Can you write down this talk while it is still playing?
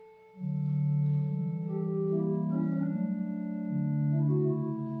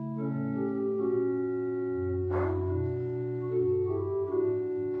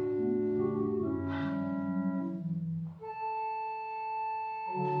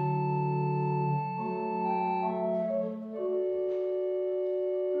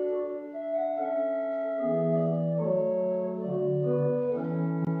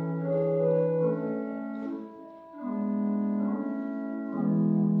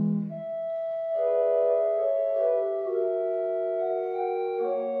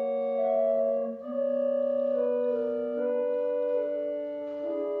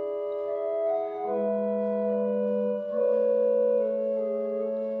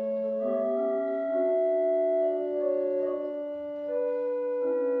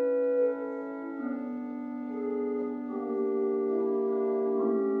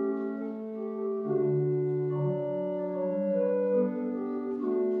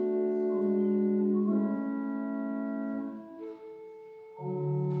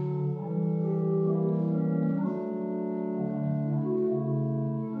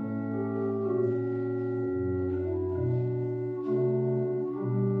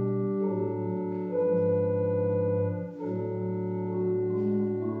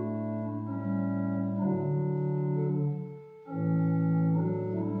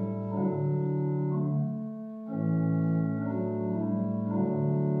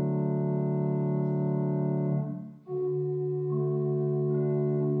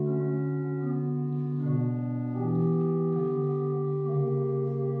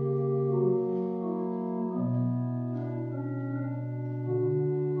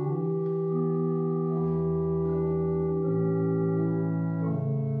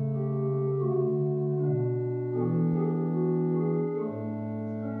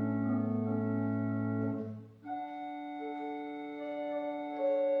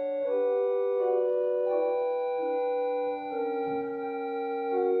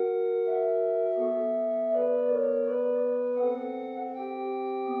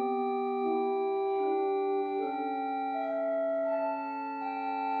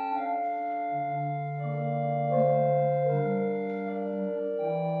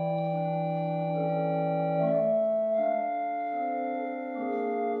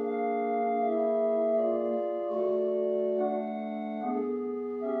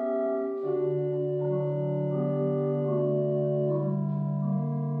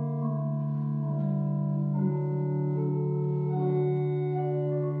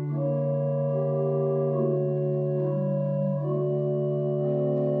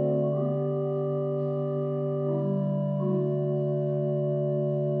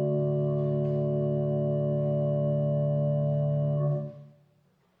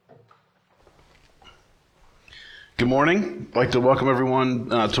Good morning. I'd like to welcome everyone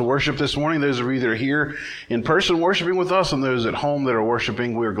to worship this morning. Those of you that are here in person worshiping with us and those at home that are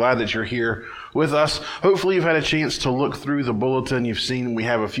worshiping, we're glad that you're here with us. Hopefully you've had a chance to look through the bulletin. You've seen we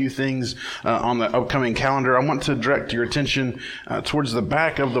have a few things on the upcoming calendar. I want to direct your attention towards the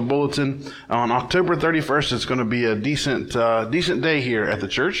back of the bulletin. On October 31st, it's going to be a decent day here at the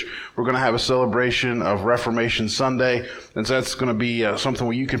church. We're going to have a celebration of Reformation Sunday, and so that's going to be something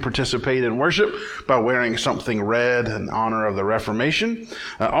where you can participate in worship by wearing something red in honor of the Reformation.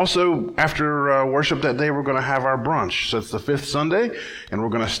 Also, after worship that day, we're going to have our brunch. So it's the fifth Sunday, and we're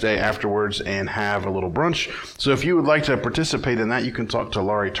going to stay afterwards and have a little brunch. So if you would like to participate in that, you can talk to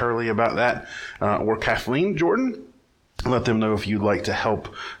Laurie Turley about that, or Kathleen Jordan. Let them know if you'd like to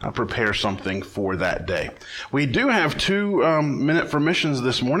help prepare something for that day. We do have 2 Minute for Missions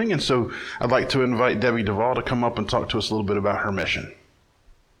this morning, and so I'd like to invite Debbie Duvall to come up and talk to us a little bit about her mission.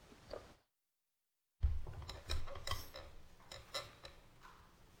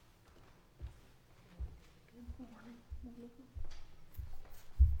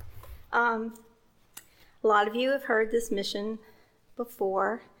 A lot of you have heard this mission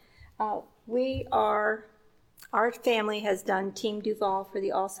before. Our family has done Team Duval for the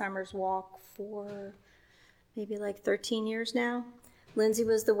Alzheimer's Walk for maybe like 13 years now. Lindsay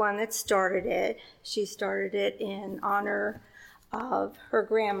was the one that started it. She started it in honor of her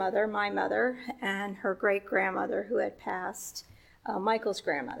grandmother, my mother, and her great-grandmother who had passed, Michael's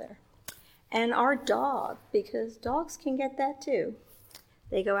grandmother. And our dog, because dogs can get that too.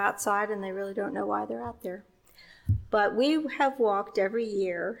 They go outside and they really don't know why they're out there. But we have walked every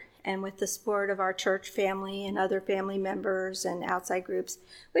year, and with the support of our church family and other family members and outside groups,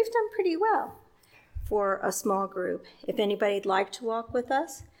 we've done pretty well for a small group. If anybody'd like to walk with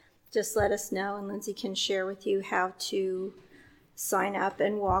us, just let us know, and Lindsay can share with you how to sign up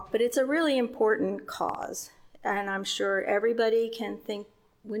and walk. But it's a really important cause, and I'm sure everybody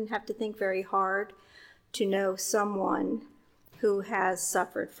wouldn't have to think very hard to know someone who has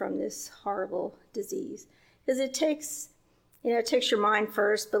suffered from this horrible disease. Because it takes your mind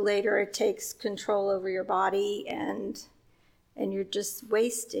first, but later it takes control over your body, and you're just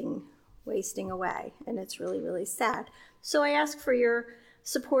wasting away, and it's really, really sad. So I ask for your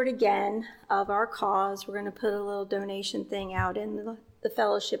support again of our cause. We're going to put a little donation thing out in the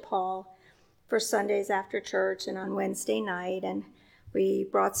fellowship hall for Sundays after church and on Wednesday night, and we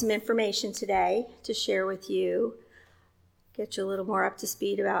brought some information today to share with you, get you a little more up to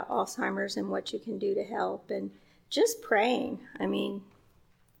speed about Alzheimer's and what you can do to help. And just praying. I mean,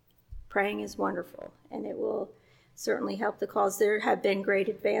 praying is wonderful, and it will certainly help the cause. There have been great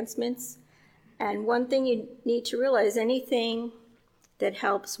advancements. And one thing you need to realize, anything that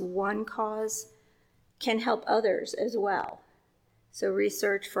helps one cause can help others as well. So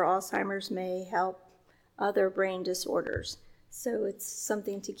research for Alzheimer's may help other brain disorders. So it's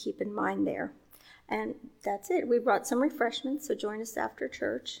something to keep in mind there. And that's it. We brought some refreshments, so join us after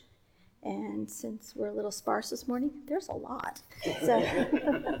church. And since we're a little sparse this morning, there's a lot. So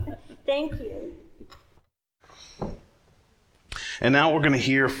thank you. And now we're going to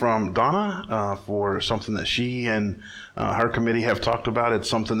hear from Donna for something that she and her committee have talked about. It's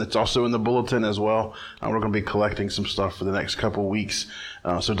something that's also in the bulletin as well. We're going to be collecting some stuff for the next couple weeks.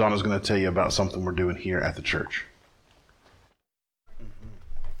 So Donna's going to tell you about something we're doing here at the church.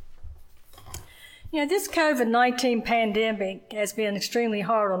 You know, this COVID-19 pandemic has been extremely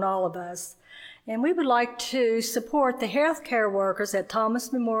hard on all of us, and we would like to support the healthcare workers at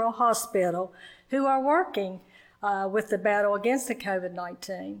Thomas Memorial Hospital who are working with the battle against the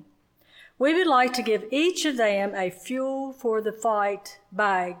COVID-19. We would like to give each of them a Fuel for the Fight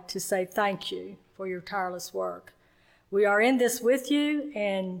bag to say thank you for your tireless work. We are in this with you,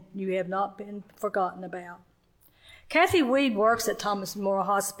 and you have not been forgotten about. Kathy Weed works at Thomas Memorial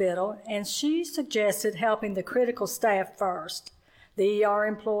Hospital, and she suggested helping the critical staff first, the ER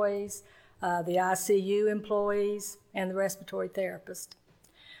employees, the ICU employees, and the respiratory therapist.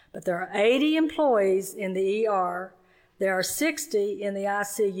 But there are 80 employees in the ER, there are 60 in the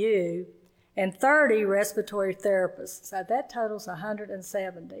ICU, and 30 respiratory therapists. So that totals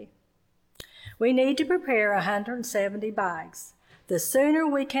 170. We need to prepare 170 bags. The sooner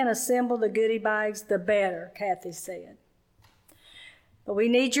we can assemble the goodie bags, the better, Kathy said. But we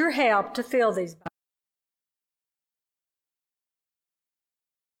need your help to fill these bags.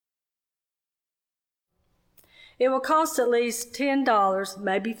 It will cost at least $10,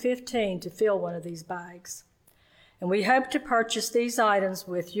 maybe $15, to fill one of these bags. And we hope to purchase these items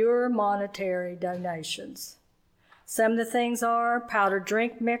with your monetary donations. Some of the things are powdered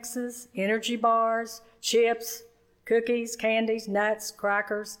drink mixes, energy bars, chips, cookies, candies, nuts,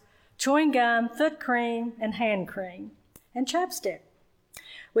 crackers, chewing gum, foot cream, and hand cream, and chapstick.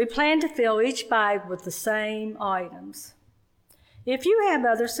 We plan to fill each bag with the same items. If you have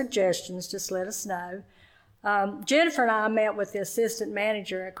other suggestions, just let us know. Jennifer and I met with the assistant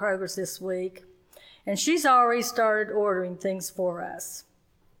manager at Kroger's this week, and she's already started ordering things for us.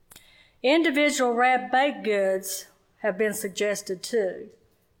 Individual wrapped baked goods have been suggested too.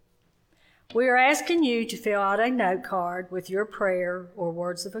 We are asking you to fill out a note card with your prayer or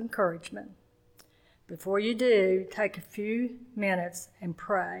words of encouragement. Before you do, take a few minutes and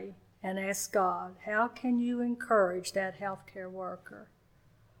pray and ask God, how can you encourage that healthcare worker?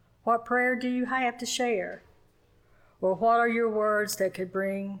 What prayer do you have to share? Or what are your words that could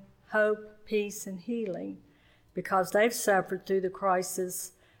bring hope, peace, and healing? Because they've suffered through the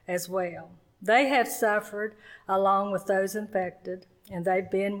crisis as well. They have suffered along with those infected, and they've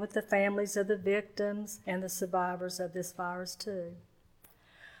been with the families of the victims and the survivors of this virus too.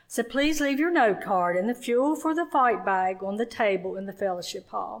 So please leave your note card and the fuel for the fight bag on the table in the fellowship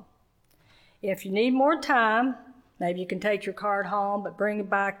hall. If you need more time, maybe you can take your card home, but bring it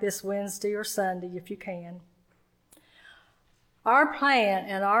back this Wednesday or Sunday if you can. Our plan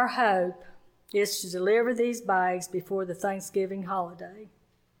and our hope is to deliver these bags before the Thanksgiving holiday.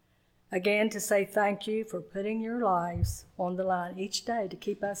 Again, to say thank you for putting your lives on the line each day to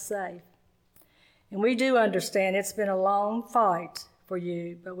keep us safe. And we do understand it's been a long fight for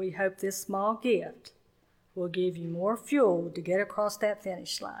you, but we hope this small gift will give you more fuel to get across that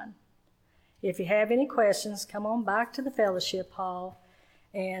finish line. If you have any questions, come on back to the fellowship hall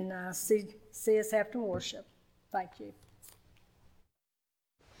and see us after worship. Thank you.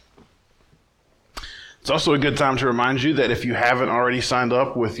 It's also a good time to remind you that if you haven't already signed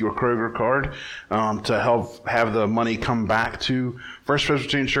up with your Kroger card to help have the money come back to First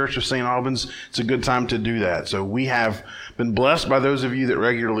Presbyterian Church of St. Albans, it's a good time to do that. So we have been blessed by those of you that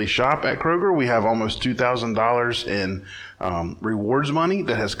regularly shop at Kroger. We have almost $2,000 in rewards money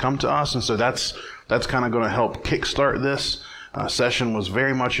that has come to us, and so that's kind of going to help kickstart this. Session was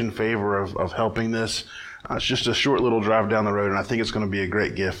very much in favor of helping this. It's just a short little drive down the road, and I think it's going to be a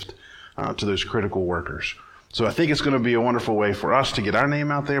great gift to those critical workers. So I think it's going to be a wonderful way for us to get our name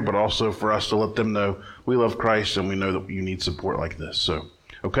out there, but also for us to let them know we love Christ and we know that you need support like this. So,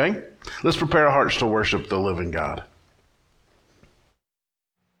 okay, let's prepare our hearts to worship the living God.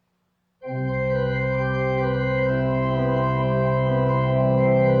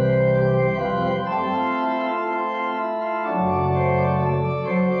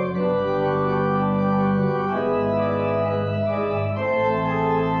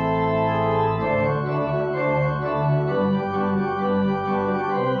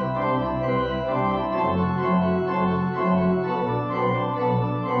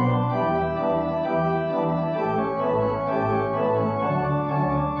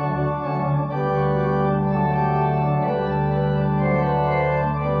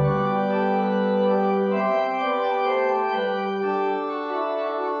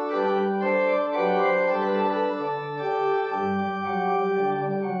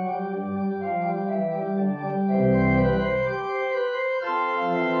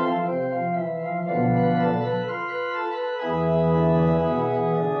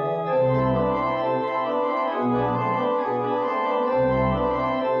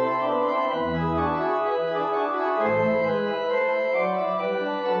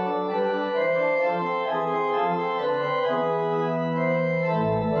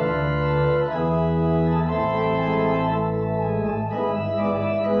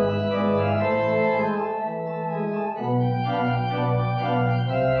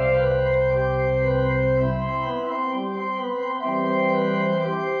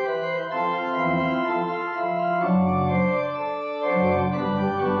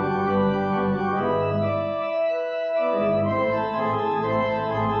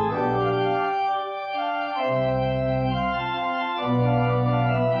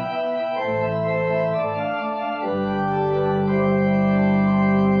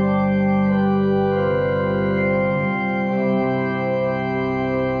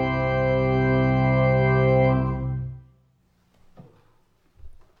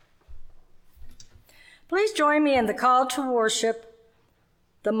 Please join me in the call to worship.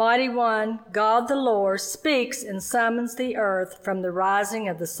 The mighty one, God the Lord, speaks and summons the earth from the rising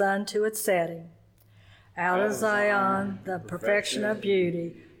of the sun to its setting. Out of Zion, the perfection of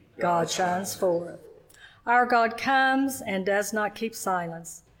beauty, God shines forth. Our God comes and does not keep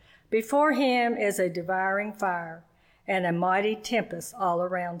silence. Before him is a devouring fire and a mighty tempest all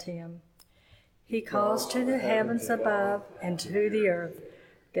around him. He calls to the heavens above and to the earth,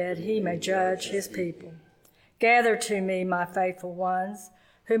 that he may judge his people. Gather to me, my faithful ones,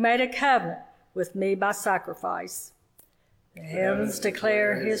 who made a covenant with me by sacrifice. The heavens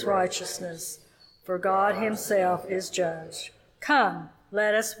declare his righteousness, for God himself is judge. Come,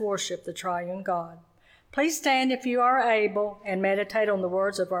 let us worship the triune God. Please stand if you are able and meditate on the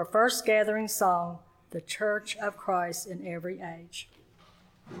words of our first gathering song, The Church of Christ in Every Age.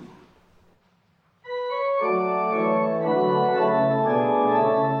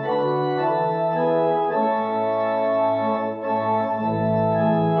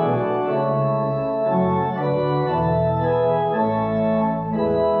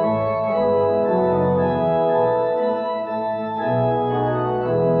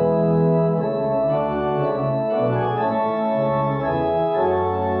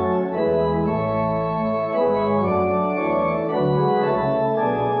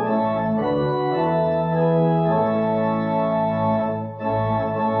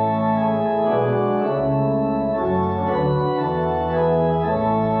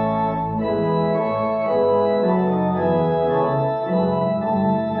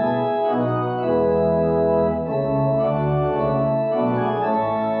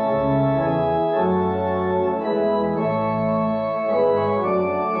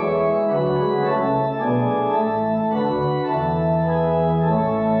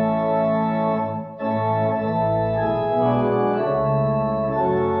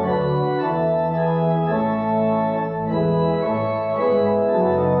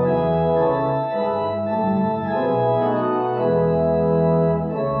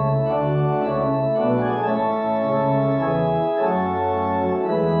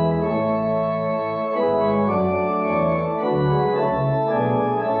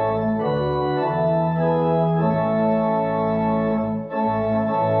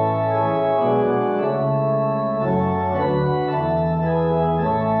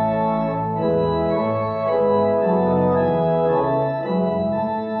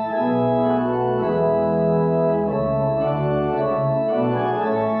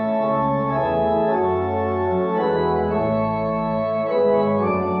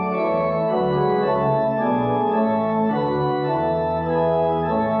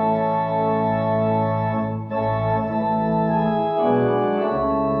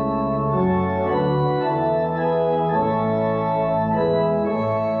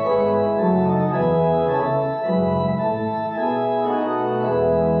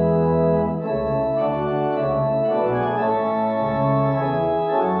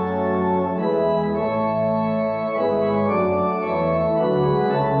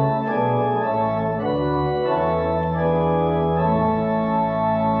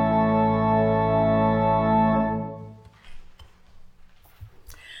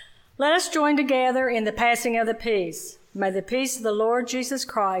 Let us join together in the passing of the peace. May the peace of the Lord Jesus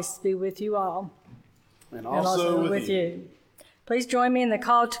Christ be with you all. And also with you. Please join me in the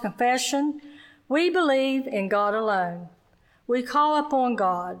call to confession. We believe in God alone. We call upon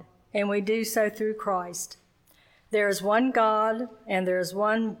God, and we do so through Christ. There is one God, and there is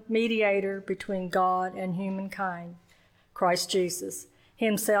one mediator between God and humankind, Christ Jesus,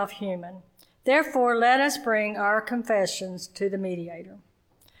 himself human. Therefore, let us bring our confessions to the mediator.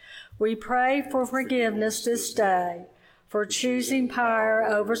 We pray for forgiveness this day, for choosing power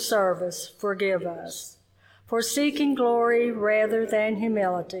over service, forgive us. For seeking glory rather than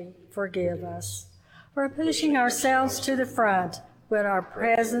humility, forgive us. For pushing ourselves to the front when our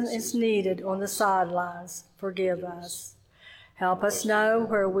presence is needed on the sidelines, forgive us. Help us know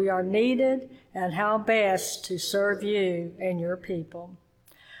where we are needed and how best to serve you and your people.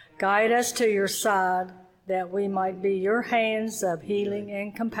 Guide us to your side, that we might be your hands of healing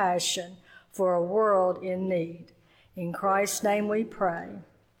and compassion for a world in need. In Christ's name we pray.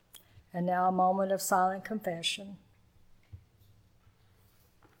 And now a moment of silent confession.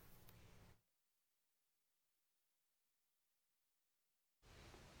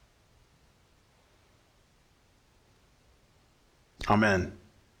 Amen.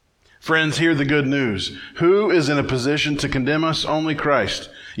 Friends, hear the good news. Who is in a position to condemn us? Only Christ.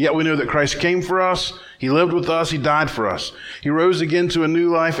 Yet we know that Christ came for us. He lived with us. He died for us. He rose again to a new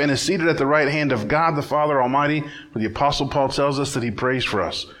life and is seated at the right hand of God the Father Almighty, where the Apostle Paul tells us that he prays for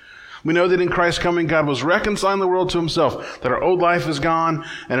us. We know that in Christ's coming, God was reconciling the world to himself, that our old life is gone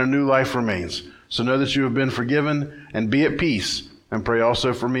and a new life remains. So know that you have been forgiven and be at peace, and pray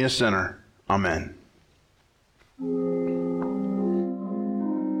also for me, a sinner. Amen.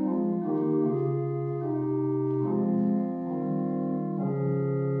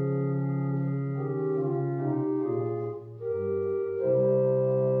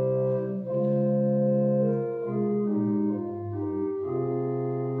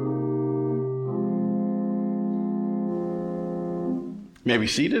 You may be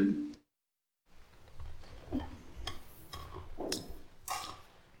seated.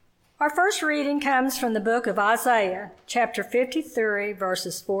 Our first reading comes from the book of Isaiah, chapter 53,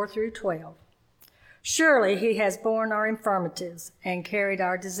 verses 4 through 12. Surely he has borne our infirmities and carried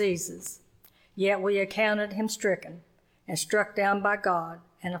our diseases, yet we accounted him stricken and struck down by God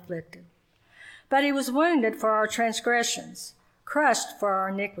and afflicted. But he was wounded for our transgressions, crushed for our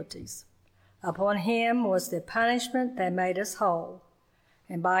iniquities. Upon him was the punishment that made us whole,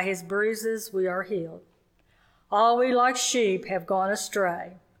 and by his bruises we are healed. All we like sheep have gone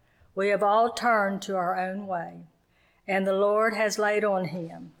astray. We have all turned to our own way, and the Lord has laid on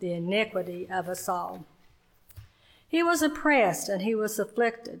him the iniquity of us all. He was oppressed and he was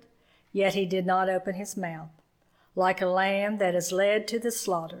afflicted, yet he did not open his mouth. Like a lamb that is led to the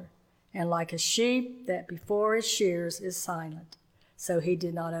slaughter, and like a sheep that before its shears is silent, so he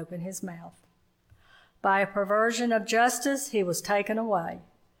did not open his mouth. By a perversion of justice he was taken away.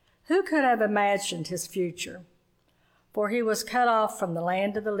 Who could have imagined his future? For he was cut off from the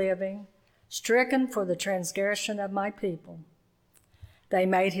land of the living, stricken for the transgression of my people. They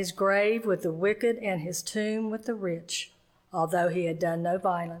made his grave with the wicked and his tomb with the rich, although he had done no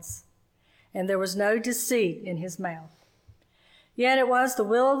violence, and there was no deceit in his mouth. Yet it was the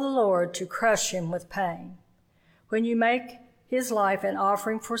will of the Lord to crush him with pain. When you make his life an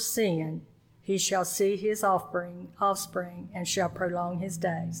offering for sin, he shall see his offspring and shall prolong his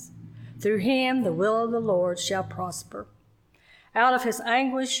days. Through him the will of the Lord shall prosper. Out of his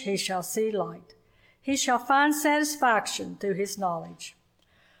anguish he shall see light. He shall find satisfaction through his knowledge.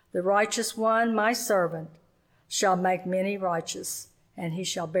 The righteous one, my servant, shall make many righteous, and he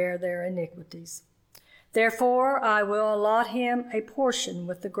shall bear their iniquities. Therefore I will allot him a portion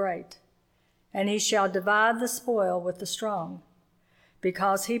with the great, and he shall divide the spoil with the strong.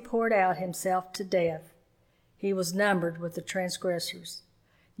 Because he poured out himself to death, he was numbered with the transgressors.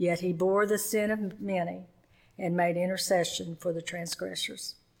 Yet he bore the sin of many and made intercession for the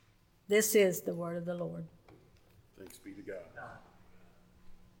transgressors. This is the word of the Lord. Thanks be to God.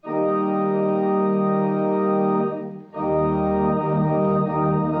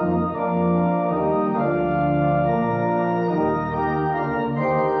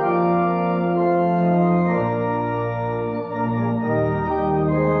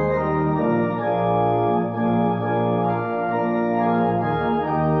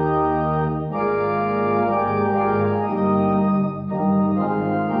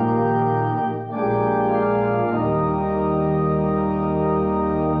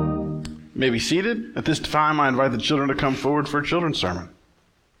 May be seated. At this time, I invite the children to come forward for a children's sermon.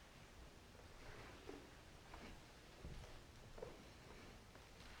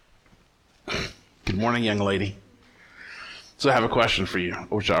 Good morning, young lady. So I have a question for you,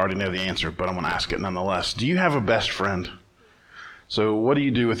 which I already know the answer, but I'm going to ask it nonetheless. Do you have a best friend? So what do you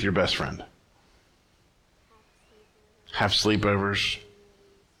do with your best friend? Have sleepovers,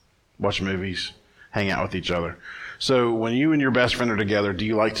 watch movies, hang out with each other. So when you and your best friend are together, do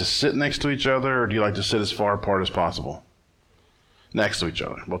you like to sit next to each other, or do you like to sit as far apart as possible? Next to each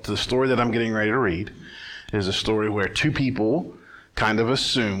other. Well, the story that I'm getting ready to read is a story where two people kind of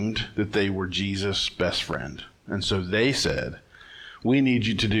assumed that they were Jesus' best friend. And so they said, we need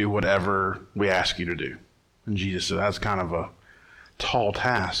you to do whatever we ask you to do. And Jesus said, that's kind of a tall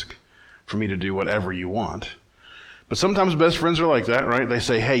task for me to do whatever you want. But sometimes best friends are like that, right? They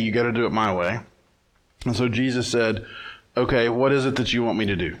say, hey, you got to do it my way. And so Jesus said, okay, what is it that you want me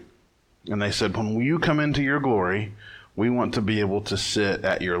to do? And they said, when you come into your glory, we want to be able to sit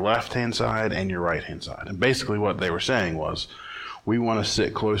at your left-hand side and your right-hand side. And basically what they were saying was, we want to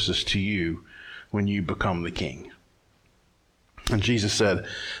sit closest to you when you become the king. And Jesus said,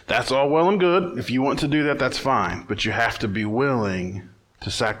 that's all well and good. If you want to do that, that's fine. But you have to be willing to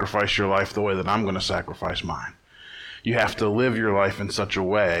sacrifice your life the way that I'm going to sacrifice mine. You have to live your life in such a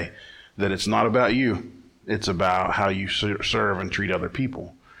way that it's not about you. It's about how you serve and treat other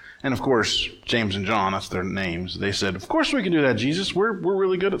people. And of course, James and John, that's their names, they said, of course we can do that, Jesus. We're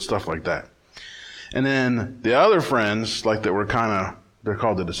really good at stuff like that. And then the other friends, like that were they're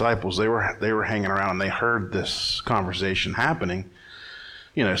called the disciples, they were hanging around and they heard this conversation happening.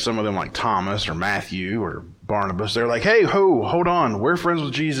 You know, some of them like Thomas or Matthew or Barnabas, they're like, hey, hold on. We're friends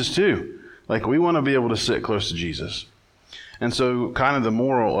with Jesus too. Like, we want to be able to sit close to Jesus. And so kind of the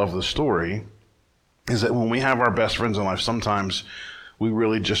moral of the story is that when we have our best friends in life, sometimes we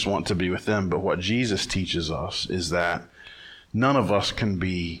really just want to be with them. But what Jesus teaches us is that none of us can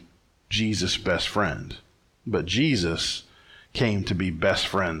be Jesus' best friend. But Jesus came to be best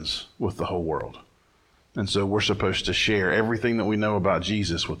friends with the whole world. And so we're supposed to share everything that we know about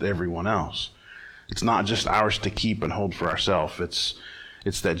Jesus with everyone else. It's not just ours to keep and hold for ourselves.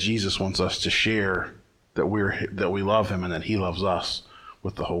 It's that Jesus wants us to share that we love him and that he loves us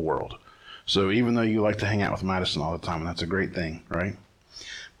with the whole world. So even though you like to hang out with Madison all the time, and that's a great thing, right?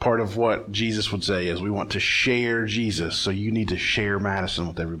 Part of what Jesus would say is we want to share Jesus, so you need to share Madison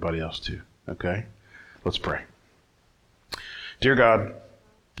with everybody else too, okay? Let's pray. Dear God,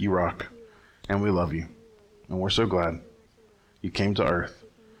 you rock, and we love you, and we're so glad you came to earth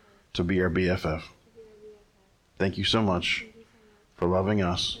to be our BFF. Thank you so much for loving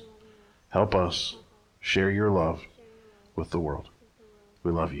us. Help us share your love with the world.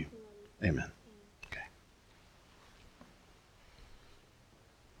 We love you. Amen. Okay.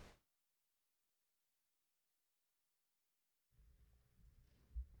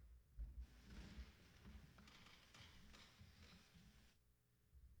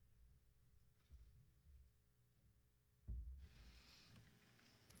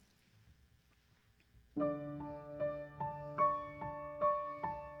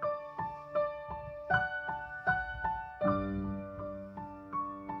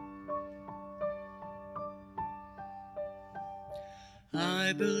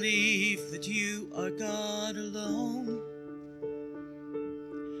 I believe that you are God alone,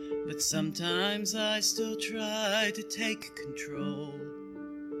 but sometimes I still try to take control,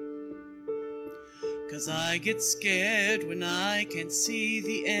 'cause I get scared when I can't see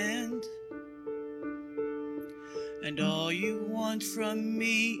the end, and all you want from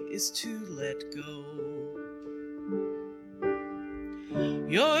me is to let go.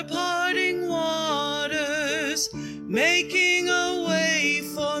 You're parting waters, making a way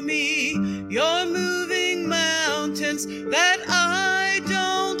for me. You're moving mountains that I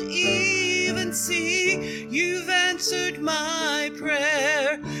don't even see. You've answered my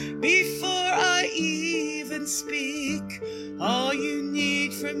prayer before I even speak. All you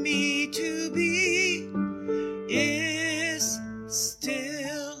need from me to be is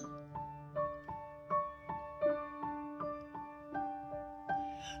still.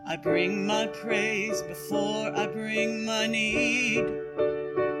 I bring my praise before I bring my need,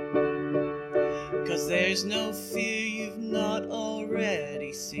 'cause there's no fear you've not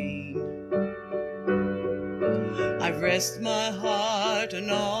already seen. I rest my heart on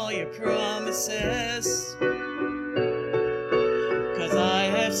all your promises, 'cause I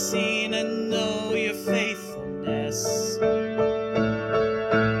have seen and know your faithfulness.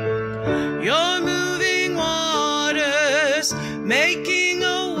 You're moving waters, making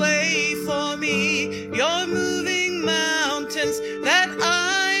a way for me. You're moving mountains that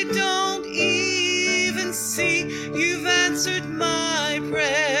I don't even see. You've answered my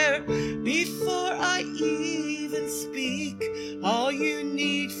prayer before I even speak. All you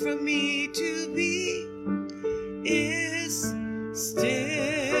need from me to be is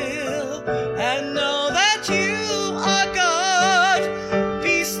still, and know that you are God.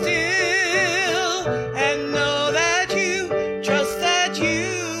 Be still and know that you trust that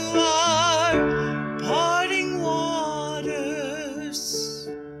you are parting waters.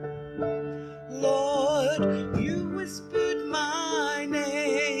 Lord, you whispered my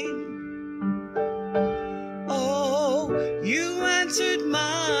name. Oh, you answered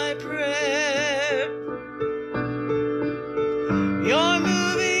my prayer. You're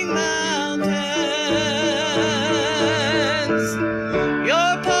moving mountains.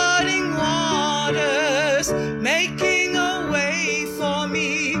 You're parting waters, making a way for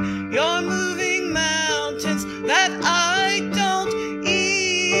me. You're moving mountains that I don't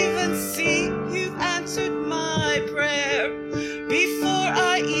even see. You've answered my prayer before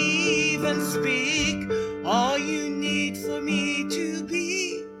I even speak. All you need for me to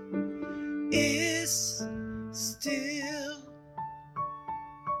be is still.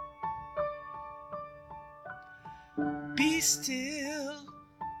 Be still.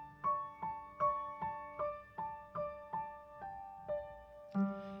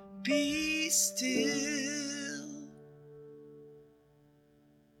 Be still.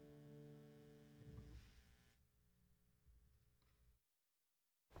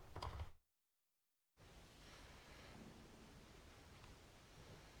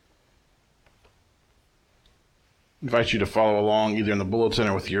 I invite you to follow along either in the bulletin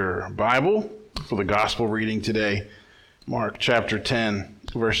or with your Bible for the gospel reading today, Mark chapter 10,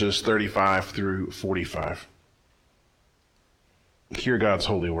 verses 35 through 45. Hear God's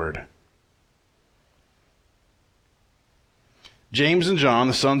holy word. James and John,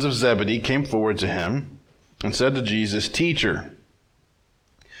 the sons of Zebedee, came forward to him and said to Jesus, "Teacher,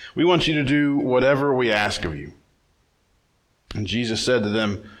 we want you to do whatever we ask of you." And Jesus said to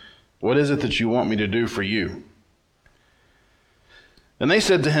them, "What is it that you want me to do for you?" And they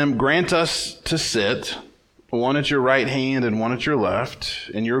said to him, "Grant us to sit, one at your right hand and one at your left,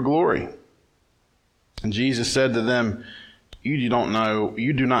 in your glory." And Jesus said to them, You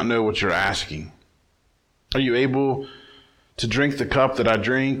do not know what you're asking. Are you able to drink the cup that I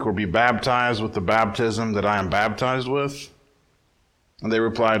drink, or be baptized with the baptism that I am baptized with?" And they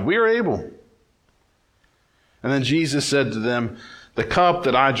replied, "We are able." And then Jesus said to them, "The cup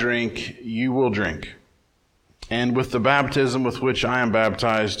that I drink, you will drink. And with the baptism with which I am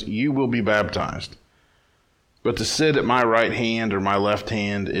baptized, you will be baptized. But to sit at my right hand or my left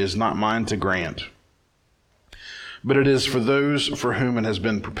hand is not mine to grant, but it is for those for whom it has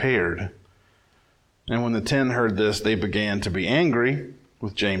been prepared." And when the 10 heard this, they began to be angry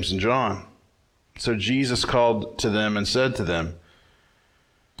with James and John. So Jesus called to them and said to them,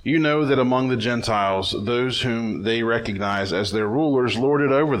 "You know that among the Gentiles, those whom they recognize as their rulers lord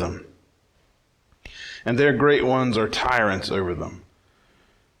it over them, and their great ones are tyrants over them.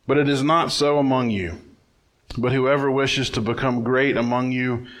 But it is not so among you. But whoever wishes to become great among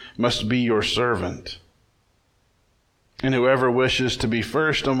you must be your servant. And whoever wishes to be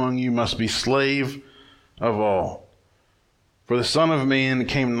first among you must be slave of all. For the Son of Man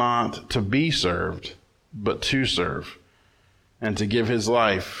came not to be served, but to serve, and to give his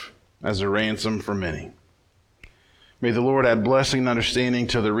life as a ransom for many." May the Lord add blessing and understanding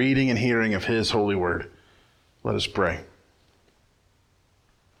to the reading and hearing of his holy word. Let us pray.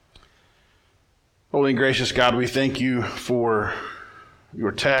 Holy and gracious God, we thank you for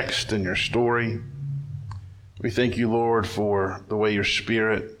your text and your story. We thank you, Lord, for the way your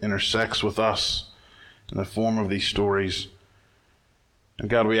Spirit intersects with us in the form of these stories. And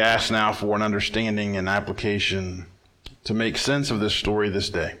God, we ask now for an understanding and application to make sense of this story this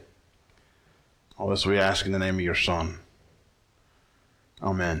day. All this we ask in the name of your Son.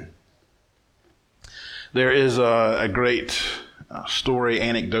 Amen. There is a great story,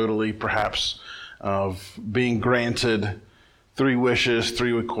 anecdotally perhaps, of being granted 3 wishes,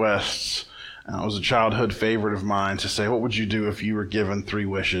 3 requests. It was a childhood favorite of mine to say, what would you do if you were given 3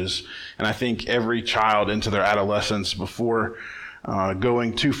 wishes? And I think every child into their adolescence, before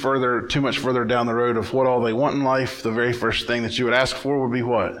going too much further down the road of what all they want in life, the very first thing that you would ask for would be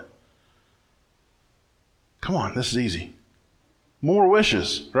what? Come on, this is easy. More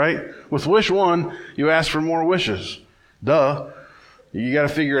wishes, right? With wish 1, you ask for more wishes. Duh. You got to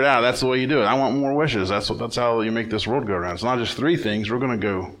figure it out. That's the way you do it. I want more wishes. That's how you make this world go around. It's not just 3 things. We're going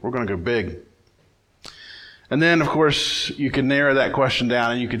to go big. And then, of course, you can narrow that question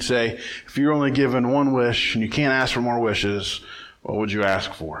down and you could say, if you're only given 1 wish and you can't ask for more wishes, what would you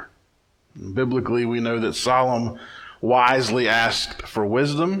ask for? And biblically, we know that Solomon wisely asked for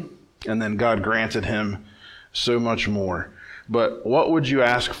wisdom, and then God granted him so much more. But what would you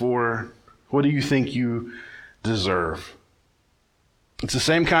ask for? What do you think you deserve? It's the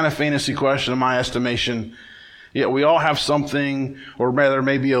same kind of fantasy question in my estimation. Yet we all have something, or rather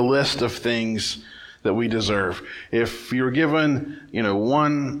maybe a list of things that we deserve. If you're given,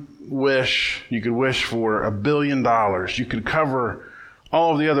 1 wish, you could wish for $1 billion. You could cover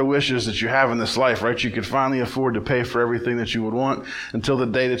all of the other wishes that you have in this life, right? You could finally afford to pay for everything that you would want until the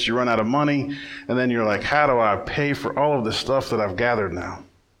day that you run out of money. And then you're like, how do I pay for all of this stuff that I've gathered now?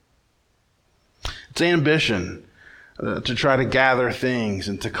 It's ambition to try to gather things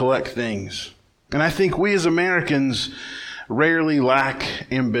and to collect things. And I think we as Americans rarely lack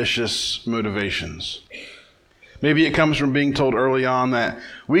ambitious motivations. Maybe it comes from being told early on that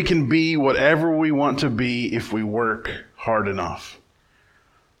we can be whatever we want to be if we work hard enough.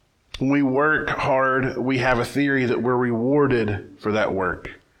 When we work hard, we have a theory that we're rewarded for that work.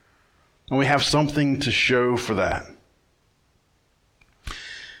 And we have something to show for that.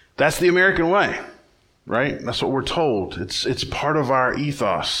 That's the American way. Right? That's what we're told. It's part of our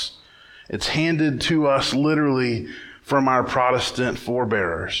ethos. It's handed to us literally from our Protestant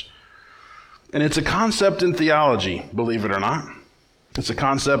forebears. And it's a concept in theology, believe it or not. It's a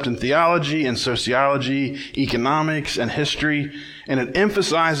concept in theology and sociology, economics and history, and it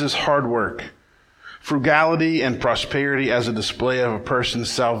emphasizes hard work, frugality, and prosperity as a display of a person's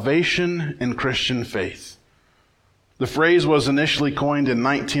salvation and Christian faith. The phrase was initially coined in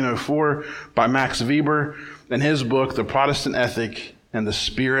 1904 by Max Weber in his book, The Protestant Ethic and the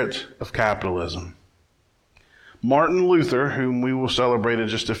Spirit of Capitalism. Martin Luther, whom we will celebrate in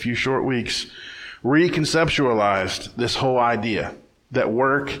just a few short weeks, reconceptualized this whole idea that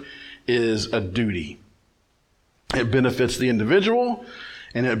work is a duty. It benefits the individual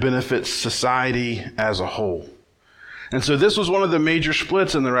and it benefits society as a whole. And so this was one of the major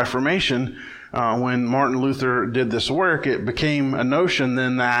splits in the Reformation. When Martin Luther did this work, it became a notion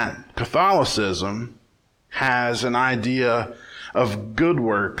then that Catholicism has an idea of good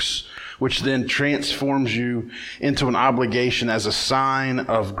works, which then transforms you into an obligation as a sign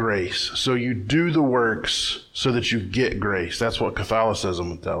of grace. So you do the works so that you get grace. That's what Catholicism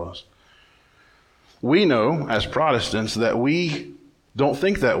would tell us. We know, as Protestants, that we don't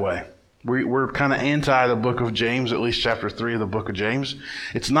think that way. We're kind of anti the book of James, at least chapter 3 of the book of James.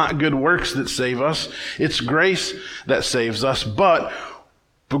 It's not good works that save us. It's grace that saves us. But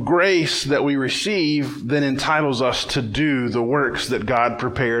the grace that we receive then entitles us to do the works that God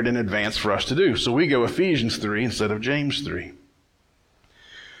prepared in advance for us to do. So we go Ephesians 3 instead of James 3.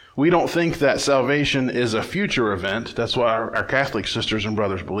 We don't think that salvation is a future event. That's why our Catholic sisters and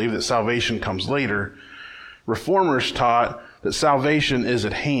brothers believe that salvation comes later. Reformers taught that salvation is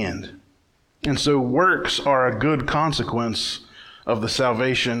at hand. And so works are a good consequence of the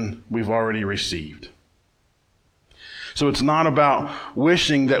salvation we've already received. So it's not about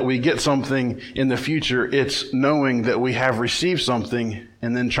wishing that we get something in the future. It's knowing that we have received something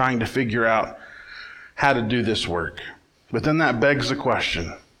and then trying to figure out how to do this work. But then that begs the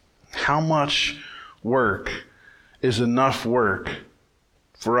question, how much work is enough work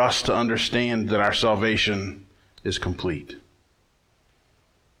for us to understand that our salvation is complete?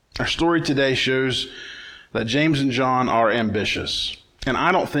 Our story today shows that James and John are ambitious. And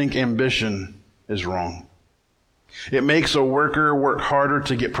I don't think ambition is wrong. It makes a worker work harder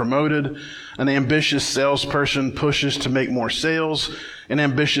to get promoted. An ambitious salesperson pushes to make more sales. An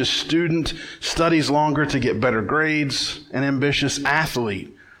ambitious student studies longer to get better grades. An ambitious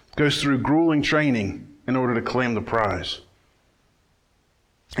athlete goes through grueling training in order to claim the prize.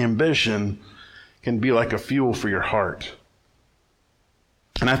 Ambition can be like a fuel for your heart.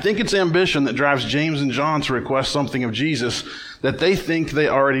 And I think it's ambition that drives James and John to request something of Jesus that they think they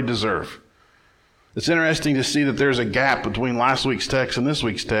already deserve. It's interesting to see that there's a gap between last week's text and this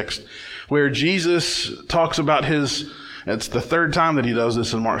week's text where Jesus talks about it's the third time that he does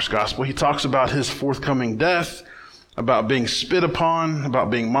this in Mark's gospel. He talks about his forthcoming death, about being spit upon,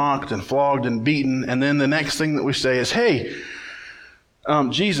 about being mocked and flogged and beaten. And then the next thing that we say is, hey,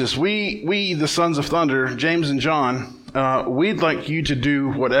 Jesus, we the sons of thunder, James and John, we'd like you to do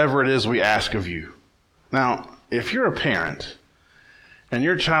whatever it is we ask of you. Now, if you're a parent and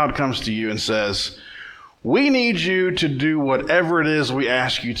your child comes to you and says, we need you to do whatever it is we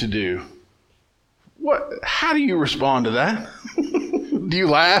ask you to do, how do you respond to that? Do you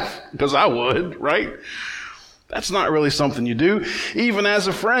laugh? Because I would, right? That's not really something you do, even as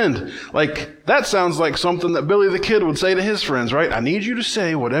a friend. Like, that sounds like something that Billy the Kid would say to his friends, right? I need you to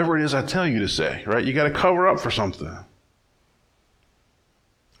say whatever it is I tell you to say, right? You got to cover up for something.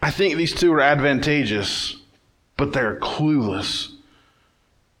 I think these two are advantageous, but they're clueless.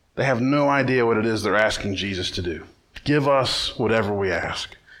 They have no idea what it is they're asking Jesus to do. Give us whatever we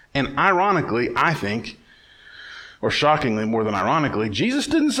ask. And ironically, I think, or shockingly more than ironically, Jesus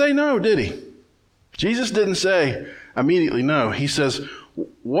didn't say no, did he? Jesus didn't say immediately no. He says,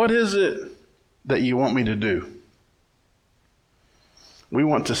 what is it that you want me to do? We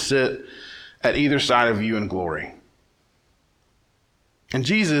want to sit at either side of you in glory. And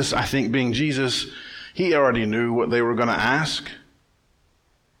Jesus, I think being Jesus, he already knew what they were going to ask.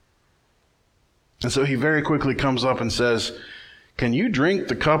 And so he very quickly comes up and says, can you drink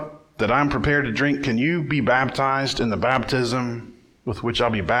the cup that I'm prepared to drink? Can you be baptized in the baptism with which I'll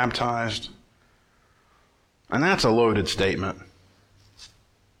be baptized? And that's a loaded statement.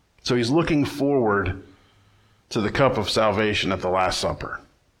 So he's looking forward to the cup of salvation at the Last Supper.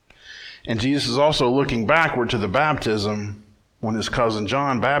 And Jesus is also looking backward to the baptism when his cousin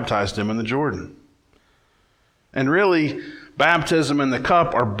John baptized him in the Jordan. And really, baptism and the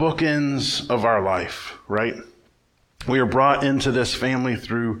cup are bookends of our life, right? We are brought into this family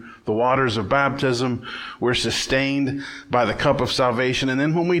through the waters of baptism. We're sustained by the cup of salvation. And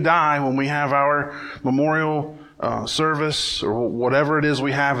then when we die, when we have our memorial service or whatever it is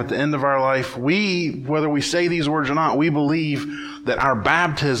we have at the end of our life, whether we say these words or not, we believe that our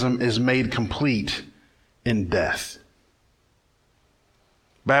baptism is made complete in death.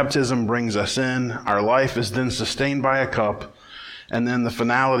 Baptism brings us in. Our life is then sustained by a cup. And then the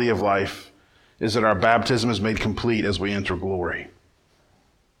finality of life is that our baptism is made complete as we enter glory.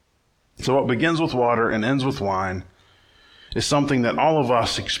 So what begins with water and ends with wine is something that all of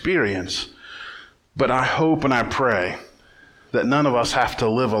us experience. But I hope and I pray that none of us have to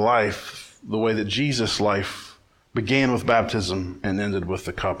live a life the way that Jesus' life began with baptism and ended with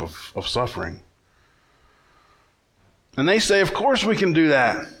the cup of suffering. And they say, of course we can do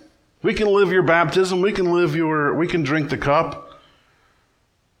that. We can live your baptism. We can drink the cup.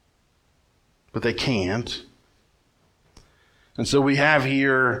 But they can't. And so we have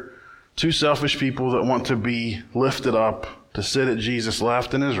here two selfish people that want to be lifted up to sit at Jesus'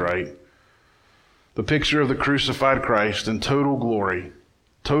 left and his right. The picture of the crucified Christ in total glory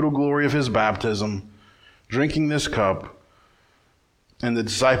of his baptism, drinking this cup, and the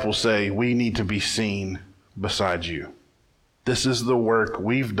disciples say, we need to be seen beside you. This is the work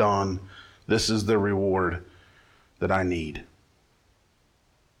we've done. This is the reward that I need.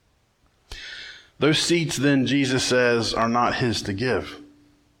 Those seats, then, Jesus says, are not his to give.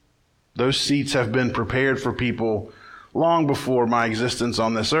 Those seats have been prepared for people long before my existence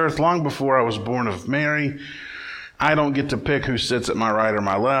on this earth, long before I was born of Mary. I don't get to pick who sits at my right or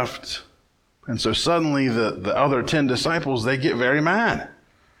my left. And so suddenly the other 10 disciples, they get very mad.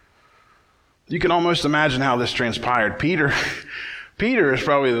 You can almost imagine how this transpired. Peter is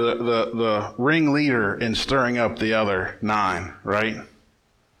probably the ringleader in stirring up the other 9, right?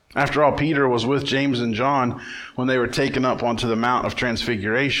 After all, Peter was with James and John when they were taken up onto the Mount of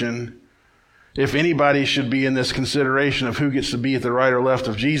Transfiguration. If anybody should be in this consideration of who gets to be at the right or left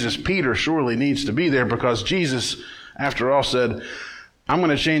of Jesus, Peter surely needs to be there, because Jesus, after all, said, I'm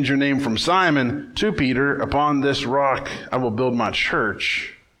going to change your name from Simon to Peter. Upon this rock I will build my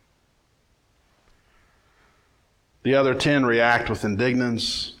church. The other 10 react with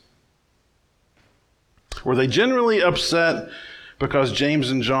indignance. Were they generally upset because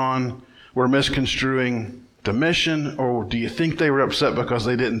James and John were misconstruing the mission, or do you think they were upset because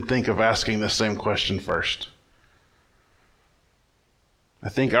they didn't think of asking the same question first? I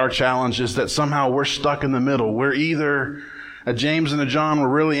think our challenge is that somehow we're stuck in the middle. We're either a James and a John, we're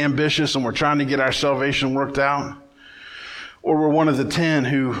really ambitious and we're trying to get our salvation worked out, or we're one of the 10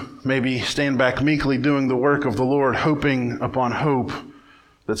 who maybe stand back meekly doing the work of the Lord, hoping upon hope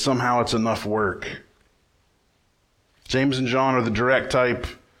that somehow it's enough work. James and John are the direct type,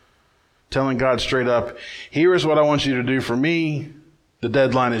 telling God straight up, here is what I want you to do for me. The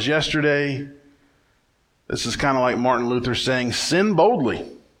deadline is yesterday. This is kind of like Martin Luther saying, sin boldly.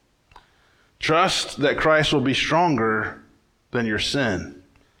 Trust that Christ will be stronger than your sin.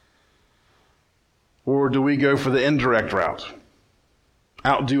 Or do we go for the indirect route?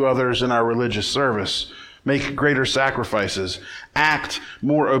 Outdo others in our religious service, make greater sacrifices, act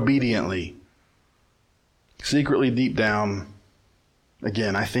more obediently. Secretly deep down,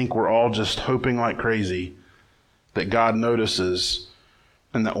 again, I think we're all just hoping like crazy that God notices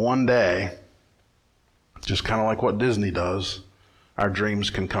and that one day, just kind of like what Disney does, our dreams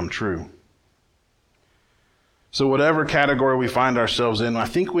can come true. So whatever category we find ourselves in, I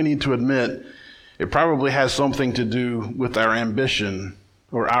think we need to admit it probably has something to do with our ambition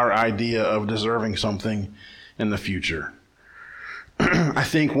or our idea of deserving something in the future. I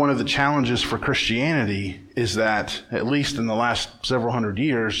think one of the challenges for Christianity is that, at least in the last several hundred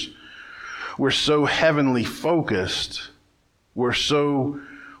years, we're so heavenly focused, we're so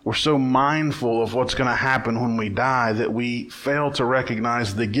mindful of what's going to happen when we die that we fail to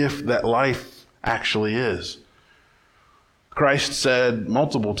recognize the gift that life actually is. Christ said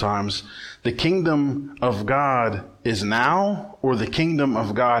multiple times, the kingdom of God is now, or the kingdom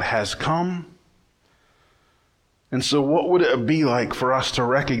of God has come. And so what would it be like for us to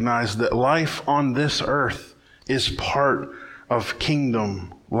recognize that life on this earth is part of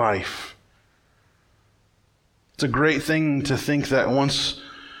kingdom life? It's a great thing to think that once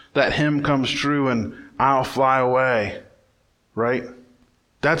that hymn comes true and I'll fly away, right?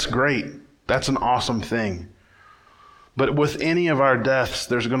 That's great. That's an awesome thing. But with any of our deaths,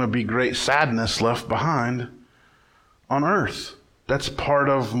 there's going to be great sadness left behind on earth. That's part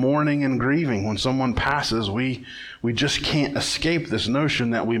of mourning and grieving. When someone passes, we just can't escape this notion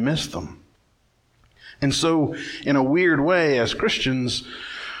that we miss them. And so, in a weird way, as Christians,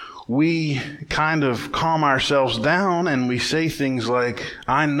 we kind of calm ourselves down and we say things like,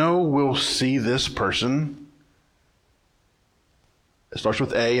 I know we'll see this person. It starts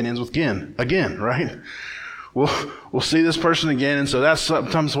with A and ends with again, right? We'll see this person again, and so that's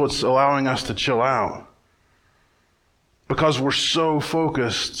sometimes what's allowing us to chill out. Because we're so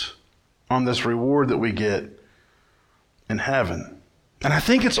focused on this reward that we get in heaven. And I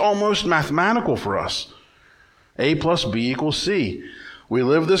think it's almost mathematical for us. A plus B equals C. We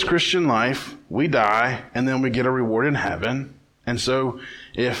live this Christian life, we die, and then we get a reward in heaven. And so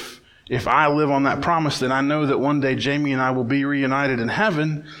if I live on that promise, then I know that one day Jamie and I will be reunited in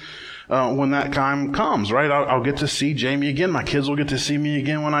heaven when that time comes, right? I'll get to see Jamie again. My kids will get to see me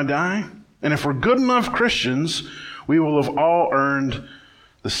again when I die. And if we're good enough Christians, we will have all earned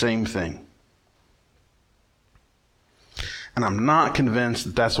the same thing. And I'm not convinced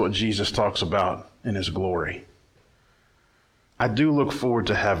that that's what Jesus talks about in his glory. I do look forward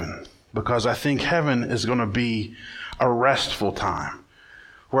to heaven because I think heaven is going to be a restful time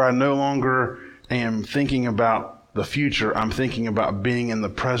where I no longer am thinking about the future, I'm thinking about being in the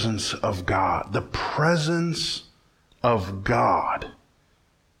presence of God. The presence of God.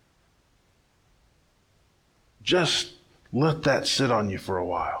 Just let that sit on you for a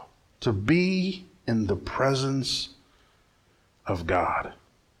while. To be in the presence of God.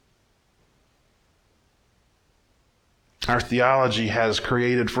 Our theology has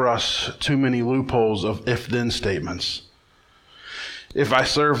created for us too many loopholes of if-then statements. If I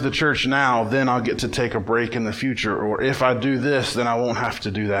serve the church now, then I'll get to take a break in the future. Or if I do this, then I won't have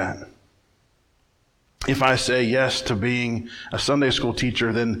to do that. If I say yes to being a Sunday school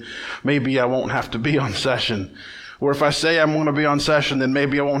teacher, then maybe I won't have to be on session. Or if I say I'm going to be on session, then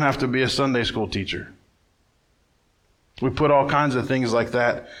maybe I won't have to be a Sunday school teacher. We put all kinds of things like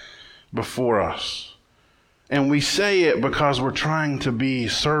that before us. And we say it because we're trying to be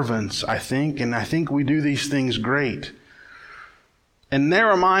servants, I think, and I think we do these things great. And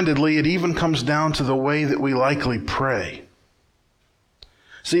narrow-mindedly, it even comes down to the way that we likely pray.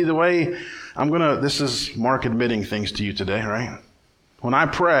 See, the way this is Mark admitting things to you today, right? When I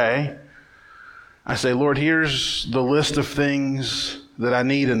pray, I say, Lord, here's the list of things that I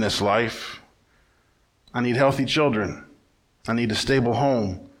need in this life. I need healthy children. I need a stable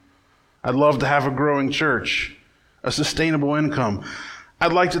home. I'd love to have a growing church, a sustainable income.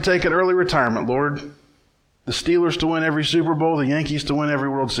 I'd like to take an early retirement, Lord. The Steelers to win every Super Bowl, the Yankees to win every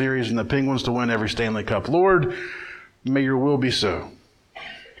World Series, and the Penguins to win every Stanley Cup. Lord, may your will be so.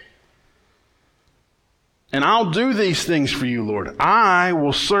 And I'll do these things for you, Lord. I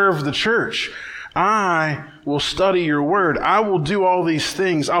will serve the church. I will study your word. I will do all these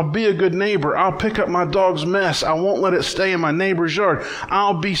things. I'll be a good neighbor. I'll pick up my dog's mess. I won't let it stay in my neighbor's yard.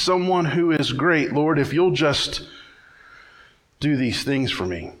 I'll be someone who is great, Lord, if you'll just do these things for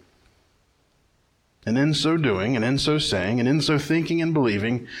me. And in so doing, and in so saying, and in so thinking and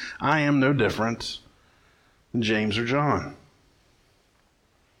believing, I am no different than James or John.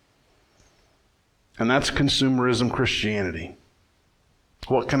 And that's consumerism Christianity.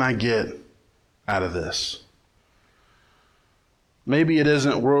 What can I get out of this? Maybe it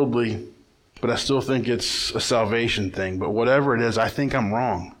isn't worldly, but I still think it's a salvation thing. But whatever it is, I think I'm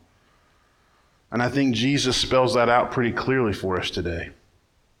wrong. And I think Jesus spells that out pretty clearly for us today.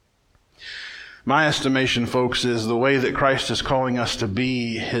 My estimation, folks, is the way that Christ is calling us to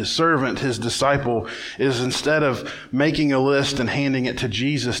be his servant, his disciple, is instead of making a list and handing it to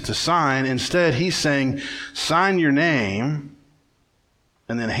Jesus to sign, instead he's saying, sign your name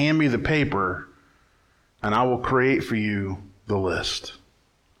and then hand me the paper and I will create for you the list.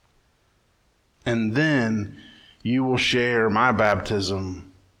 And then you will share my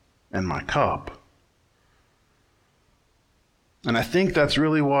baptism and my cup. And I think that's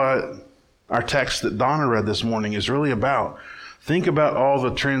really what our text that Donna read this morning is really about. Think about all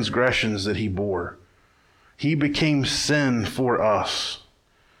the transgressions that he bore. He became sin for us.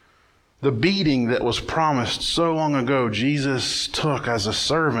 The beating that was promised so long ago, Jesus took as a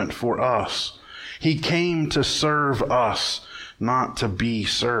servant for us. He came to serve us, not to be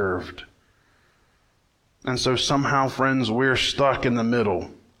served. And so somehow, friends, we're stuck in the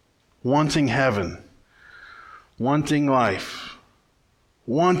middle, wanting heaven, wanting life,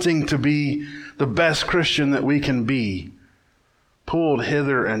 wanting to be the best Christian that we can be, pulled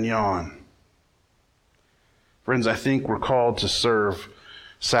hither and yon. Friends, I think we're called to serve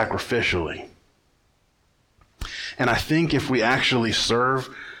sacrificially. And I think if we actually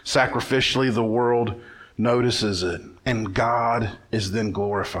serve sacrificially, the world notices it, and God is then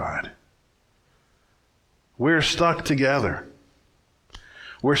glorified. We're stuck together.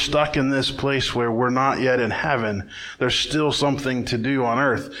 We're stuck in this place where we're not yet in heaven. There's still something to do on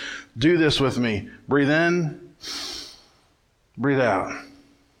earth. Do this with me. Breathe in, breathe out.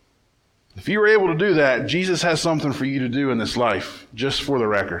 If you were able to do that, Jesus has something for you to do in this life, just for the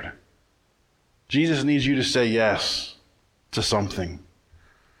record. Jesus needs you to say yes to something.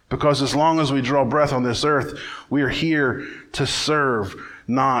 Because as long as we draw breath on this earth, we are here to serve,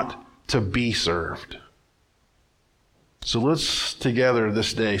 not to be served. So let's together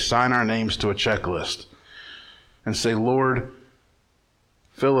this day sign our names to a checklist and say, Lord,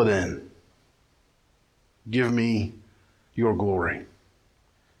 fill it in. Give me your glory.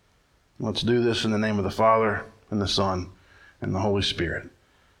 Let's do this in the name of the Father and the Son and the Holy Spirit.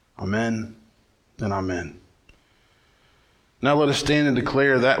 Amen and amen. Now let us stand and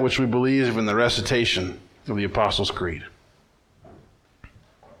declare that which we believe in the recitation of the Apostles' Creed.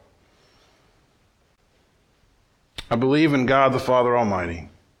 I believe in God the Father Almighty,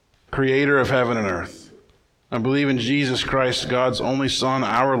 creator of heaven and earth. I believe in Jesus Christ, God's only Son,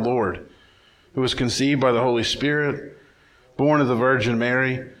 our Lord, who was conceived by the Holy Spirit, born of the Virgin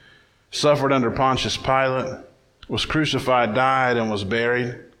Mary, suffered under Pontius Pilate, was crucified, died, and was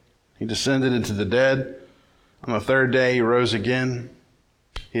buried. He descended into the dead. On the third day, he rose again.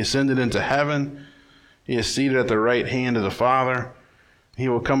 He ascended into heaven. He is seated at the right hand of the Father. He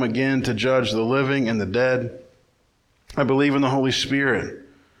will come again to judge the living and the dead. I believe in the Holy Spirit,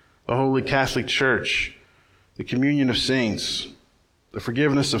 the Holy Catholic Church, the communion of saints, the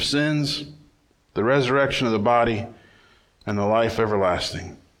forgiveness of sins, the resurrection of the body, and the life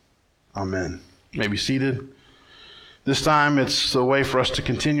everlasting. Amen. You may be seated. This time it's the way for us to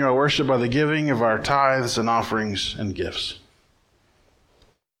continue our worship by the giving of our tithes and offerings and gifts.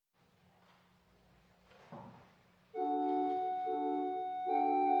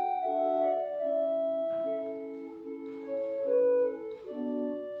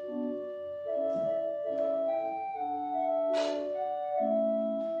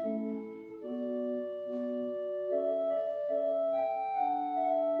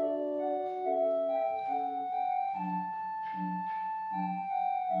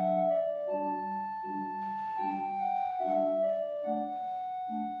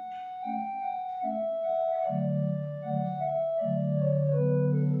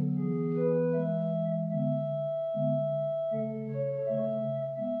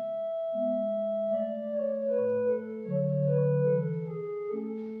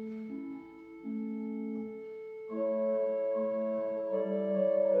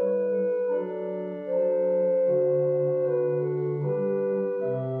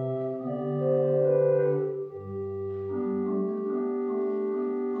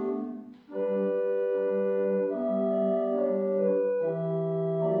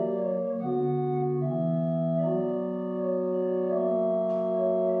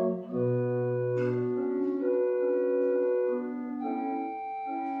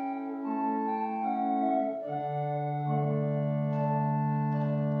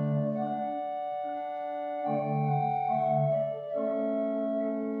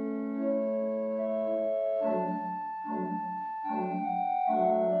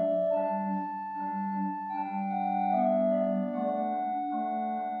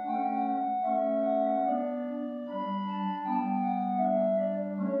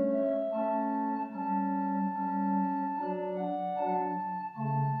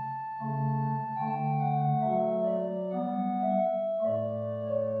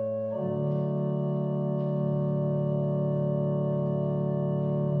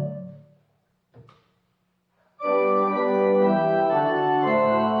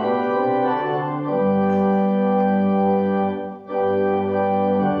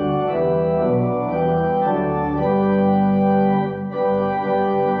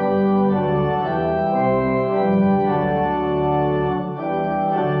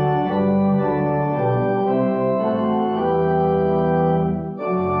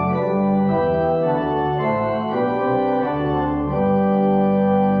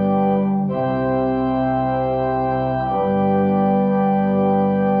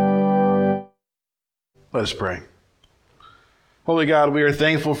 Let us pray. Holy God, we are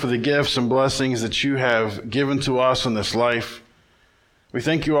thankful for the gifts and blessings that you have given to us in this life. We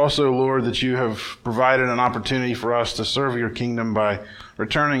thank you also, Lord, that you have provided an opportunity for us to serve your kingdom by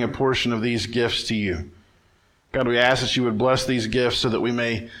returning a portion of these gifts to you. God, we ask that you would bless these gifts so that we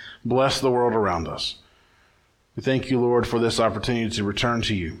may bless the world around us. We thank you, Lord, for this opportunity to return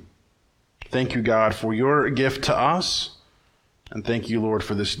to you. Thank you, God, for your gift to us, and thank you, Lord,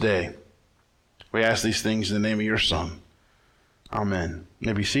 for this day. We ask these things in the name of your Son. Amen. You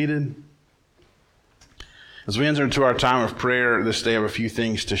may be seated. As we enter into our time of prayer this day, I have a few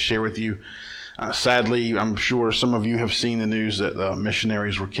things to share with you. Sadly, I'm sure some of you have seen the news that the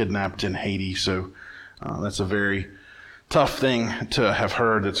missionaries were kidnapped in Haiti, so that's a very tough thing to have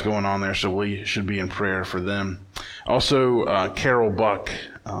heard that's going on there, so we should be in prayer for them. Also, Carol Buck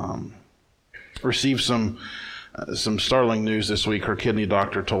received some startling news this week. Her kidney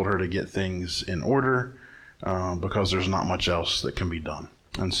doctor told her to get things in order because there's not much else that can be done.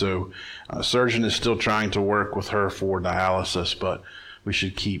 And so a surgeon is still trying to work with her for dialysis, but we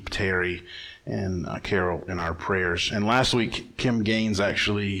should keep Terry and Carol in our prayers. And last week, Kim Gaines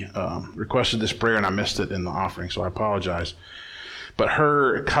actually requested this prayer, and I missed it in the offering, so I apologize. But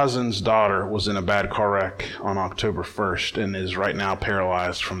her cousin's daughter was in a bad car wreck on October 1st and is right now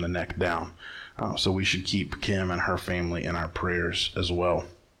paralyzed from the neck down. So we should keep Kim and her family in our prayers as well.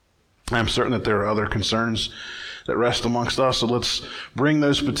 I'm certain that there are other concerns that rest amongst us, so let's bring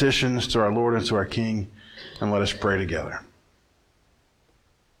those petitions to our Lord and to our King, and let us pray together.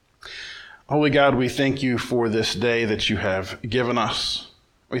 Holy God, we thank you for this day that you have given us.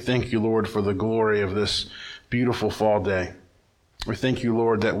 We thank you, Lord, for the glory of this beautiful fall day. We thank you,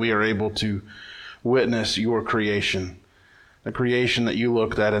 Lord, that we are able to witness your creation, the creation that you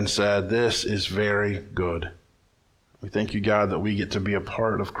looked at and said, this is very good. We thank you, God, that we get to be a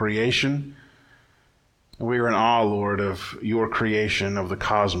part of creation. And we are in awe, Lord, of your creation of the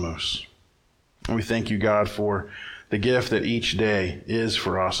cosmos. And we thank you, God, for the gift that each day is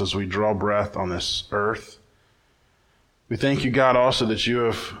for us as we draw breath on this earth. We thank you, God, also that you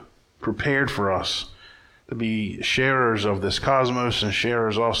have prepared for us to be sharers of this cosmos and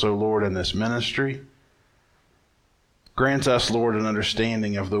sharers also, Lord, in this ministry. Grant us, Lord, an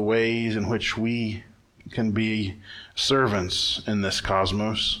understanding of the ways in which we can be servants in this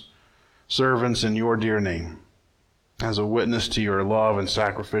cosmos, servants in your dear name, as a witness to your love and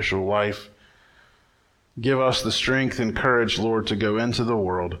sacrificial life. Give us the strength and courage, Lord, to go into the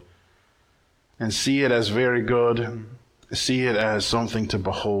world and see it as very good, see it as something to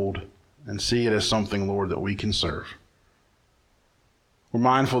behold, and see it as something, Lord, that we can serve. We're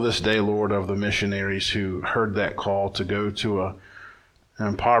mindful this day, Lord, of the missionaries who heard that call to go to an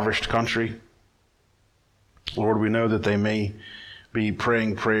impoverished country. Lord, we know that they may be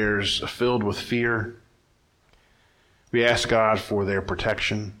praying prayers filled with fear. We ask God for their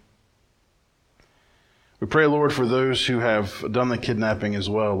protection. We pray, Lord, for those who have done the kidnapping as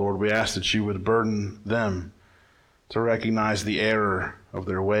well. Lord, we ask that you would burden them to recognize the error of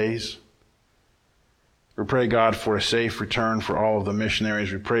their ways. We pray, God, for a safe return for all of the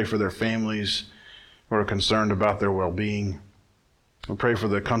missionaries. We pray for their families who are concerned about their well-being. We pray for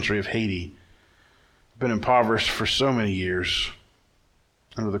the country of Haiti, been impoverished for so many years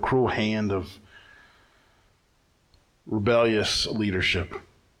under the cruel hand of rebellious leadership.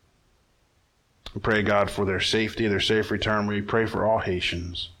 We pray, God, for their safety, their safe return. We pray for all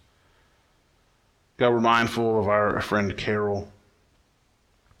Haitians. God, we're mindful of our friend Carol.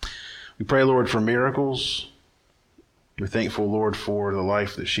 We pray, Lord, for miracles. We're thankful, Lord, for the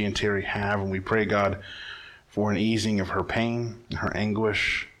life that she and Terry have, and we pray, God, for an easing of her pain and her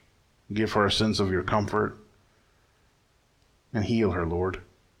anguish. Give her a sense of your comfort and heal her, Lord.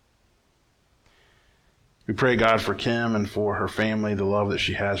 We pray, God, for Kim and for her family, the love that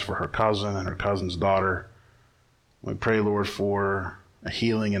she has for her cousin and her cousin's daughter. We pray, Lord, for a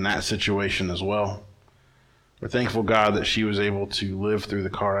healing in that situation as well. We're thankful, God, that she was able to live through the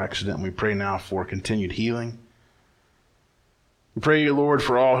car accident. We pray now for continued healing. We pray, Lord,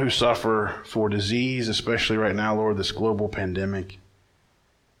 for all who suffer for disease, especially right now, Lord, this global pandemic.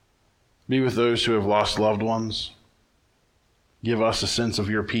 Be with those who have lost loved ones. Give us a sense of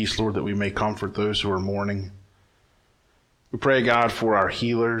your peace, Lord, that we may comfort those who are mourning. We pray, God, for our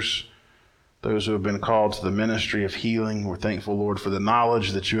healers, those who have been called to the ministry of healing. We're thankful, Lord, for the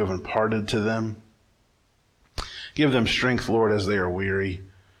knowledge that you have imparted to them. Give them strength, Lord, as they are weary,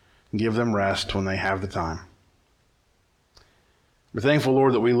 and give them rest when they have the time. We're thankful,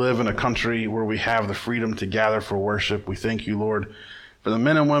 Lord, that we live in a country where we have the freedom to gather for worship. We thank you, Lord, for the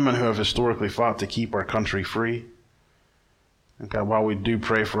men and women who have historically fought to keep our country free. And God, while we do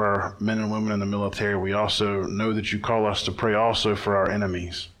pray for our men and women in the military, we also know that you call us to pray also for our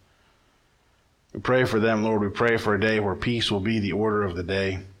enemies. We pray for them, Lord. We pray for a day where peace will be the order of the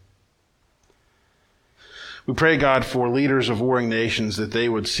day. We pray, God, for leaders of warring nations that they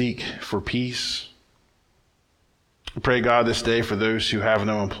would seek for peace. We pray, God, this day for those who have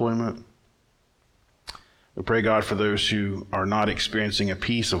no employment. We pray, God, for those who are not experiencing a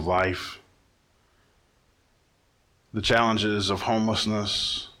peace of life. The challenges of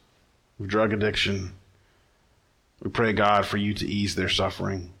homelessness, of drug addiction. We pray, God, for you to ease their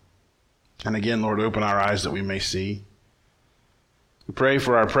suffering. And again, Lord, open our eyes that we may see. We pray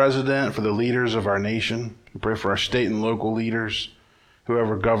for our president, for the leaders of our nation. We pray for our state and local leaders,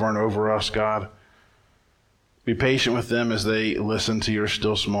 whoever govern over us, God. Be patient with them as they listen to your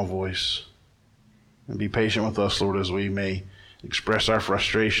still small voice. And be patient with us, Lord, as we may express our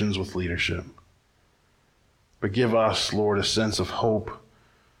frustrations with leadership. But give us, Lord, a sense of hope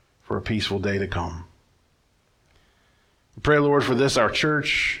for a peaceful day to come. We pray, Lord, for this, our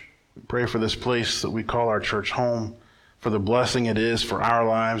church. We pray for this place that we call our church home, for the blessing it is for our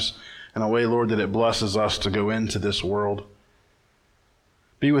lives, and a way, Lord, that it blesses us to go into this world.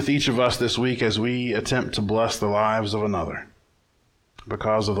 Be with each of us this week as we attempt to bless the lives of another.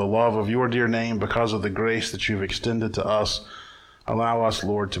 Because of the love of your dear name, because of the grace that you've extended to us, allow us,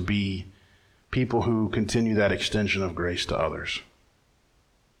 Lord, to be people who continue that extension of grace to others.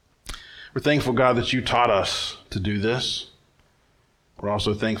 We're thankful, God, that you taught us to do this. We're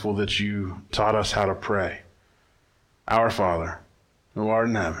also thankful that you taught us how to pray. Our Father, who art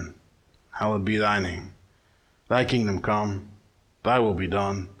in heaven, hallowed be thy name. Thy kingdom come, thy will be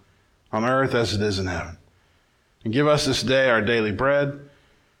done, on earth as it is in heaven. And give us this day our daily bread.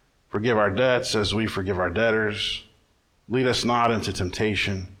 Forgive our debts as we forgive our debtors. Lead us not into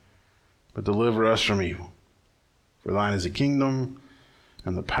temptation, but deliver us from evil. For thine is the kingdom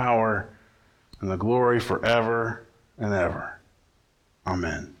and the power and the glory forever and ever.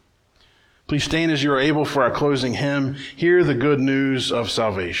 Amen. Please stand as you are able for our closing hymn. Hear the good news of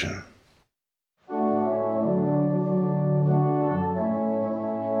salvation.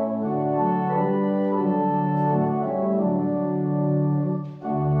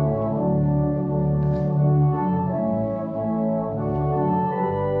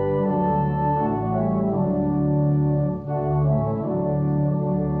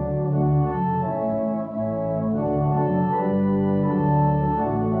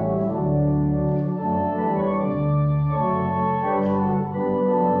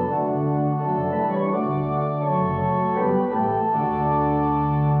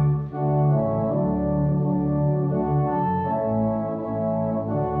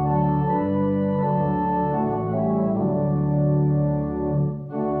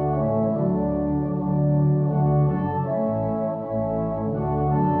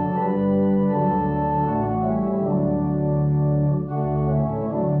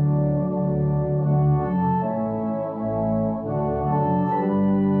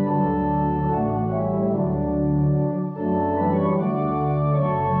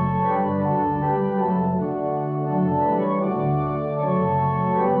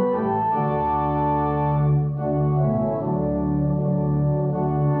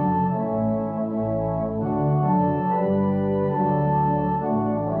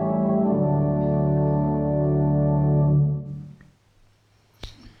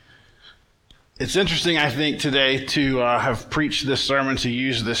 It's interesting, I think, today to have preached this sermon, to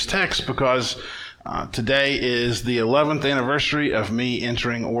use this text, because today is the 11th anniversary of me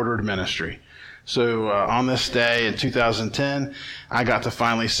entering ordered ministry. So on this day in 2010, I got to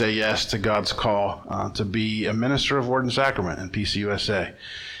finally say yes to God's call to be a minister of Word and Sacrament in PCUSA. It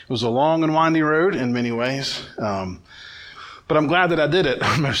was a long and windy road in many ways, but I'm glad that I did it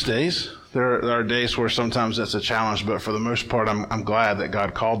most days. There are days where sometimes that's a challenge, but for the most part, I'm glad that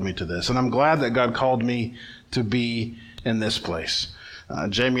God called me to this. And I'm glad that God called me to be in this place.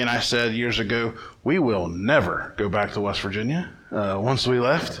 Jamie and I said years ago, we will never go back to West Virginia once we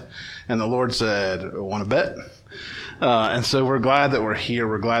left. And the Lord said, want to bet? And so we're glad that we're here.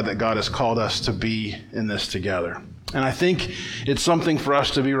 We're glad that God has called us to be in this together. And I think it's something for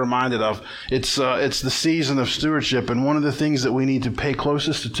us to be reminded of. It's the season of stewardship, and one of the things that we need to pay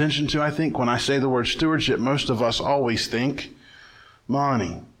closest attention to, I think, when I say the word stewardship, most of us always think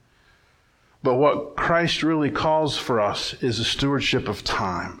money. But what Christ really calls for us is a stewardship of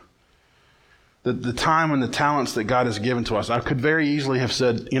time. The time and the talents that God has given to us. I could very easily have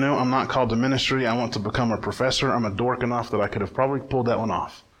said, I'm not called to ministry. I want to become a professor. I'm a dork enough that I could have probably pulled that one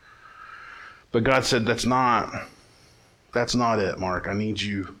off. But God said, that's not it, Mark. I need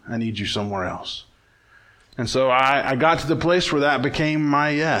you somewhere else. And so I got to the place where that became my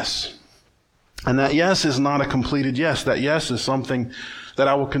yes. And that yes is not a completed yes. That yes is something that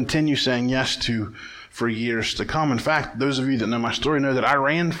I will continue saying yes to for years to come. In fact, those of you that know my story know that I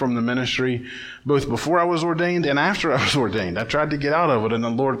ran from the ministry both before I was ordained and after I was ordained. I tried to get out of it, and the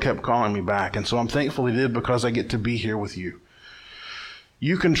Lord kept calling me back. And so I'm thankful He did, because I get to be here with you.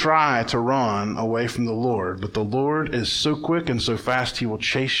 You can try to run away from the Lord, but the Lord is so quick and so fast, He will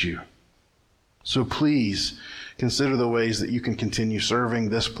chase you. So please consider the ways that you can continue serving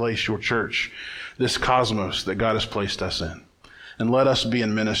this place, your church, this cosmos that God has placed us in. And let us be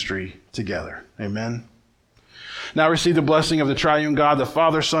in ministry together. Amen. Now receive the blessing of the triune God, the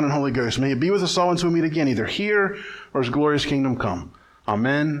Father, Son, and Holy Ghost. May it be with us all until we meet again, either here or His glorious kingdom come.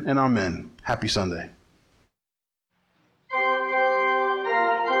 Amen and amen. Happy Sunday.